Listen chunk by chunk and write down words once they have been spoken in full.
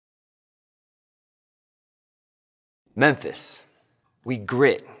Memphis, we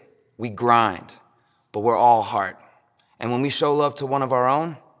grit, we grind, but we're all heart. And when we show love to one of our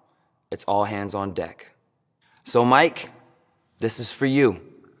own, it's all hands on deck. So Mike, this is for you,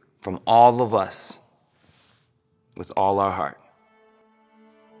 from all of us, with all our heart.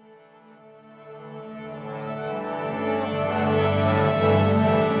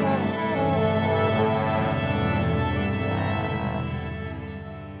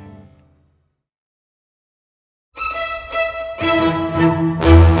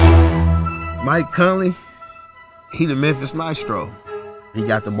 Mike Conley, he the Memphis maestro. He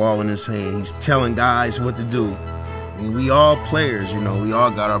got the ball in his hand. He's telling guys what to do. I mean, we all players, you know, we all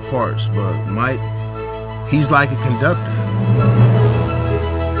got our parts, but Mike, he's like a conductor.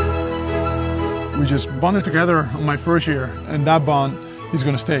 We just bonded together on my first year, and that bond is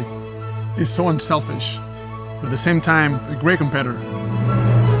gonna stay. He's so unselfish, but at the same time, a great competitor.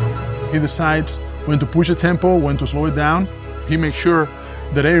 He decides when to push the tempo, when to slow it down. He makes sure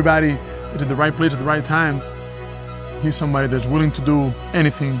that everybody is at the right place at the right time. He's somebody that's willing to do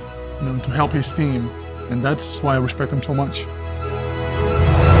anything, you know, to help his team, and that's why I respect him so much.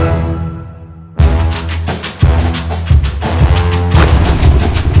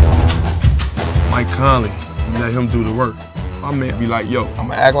 Mike Conley, you let him do the work. My man be like, yo, I'm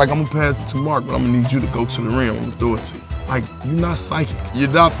gonna act like I'm gonna pass it to Mark, but I'm gonna need you to go to the rim. I'm gonna throw it to you. Like, you're not psychic. You're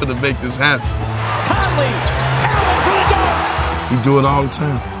not gonna make this happen. Conley! He do it all the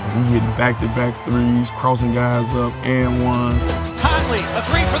time. He hitting back-to-back threes, crossing guys up, and ones. Conley, a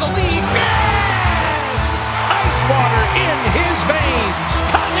three for the lead. Yes! Ice water in his veins.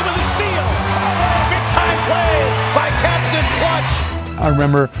 Conley with a steal. Big-time play by Captain Clutch. I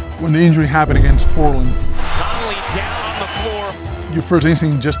remember when the injury happened against Portland. Conley down on the floor. Your first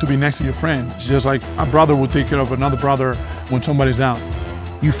instinct is just to be next to your friend. It's just like a brother would take care of another brother when somebody's down.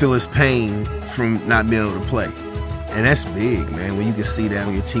 You feel his pain from not being able to play. And that's big, man, when you can see that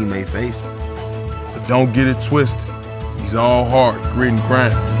on your teammate face. But don't get it twisted. He's all heart, grit and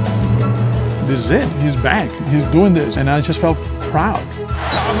grind. This is it. He's back. He's doing this, and I just felt proud.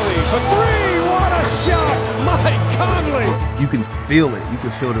 Conley, a three! What a shot! Mike Conley! You can feel it. You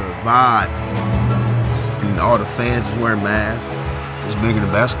can feel the vibe. And all the fans is wearing masks. It's bigger than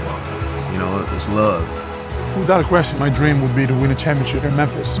basketball, man. You know, it's love. Without a question, my dream would be to win a championship in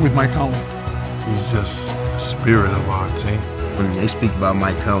Memphis with Mike Conley. He's just the spirit of our team. When they speak about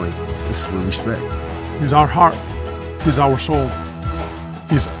Mike Conley, it's with respect. He's our heart. He's our soul.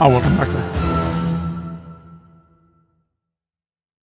 He's our conductor.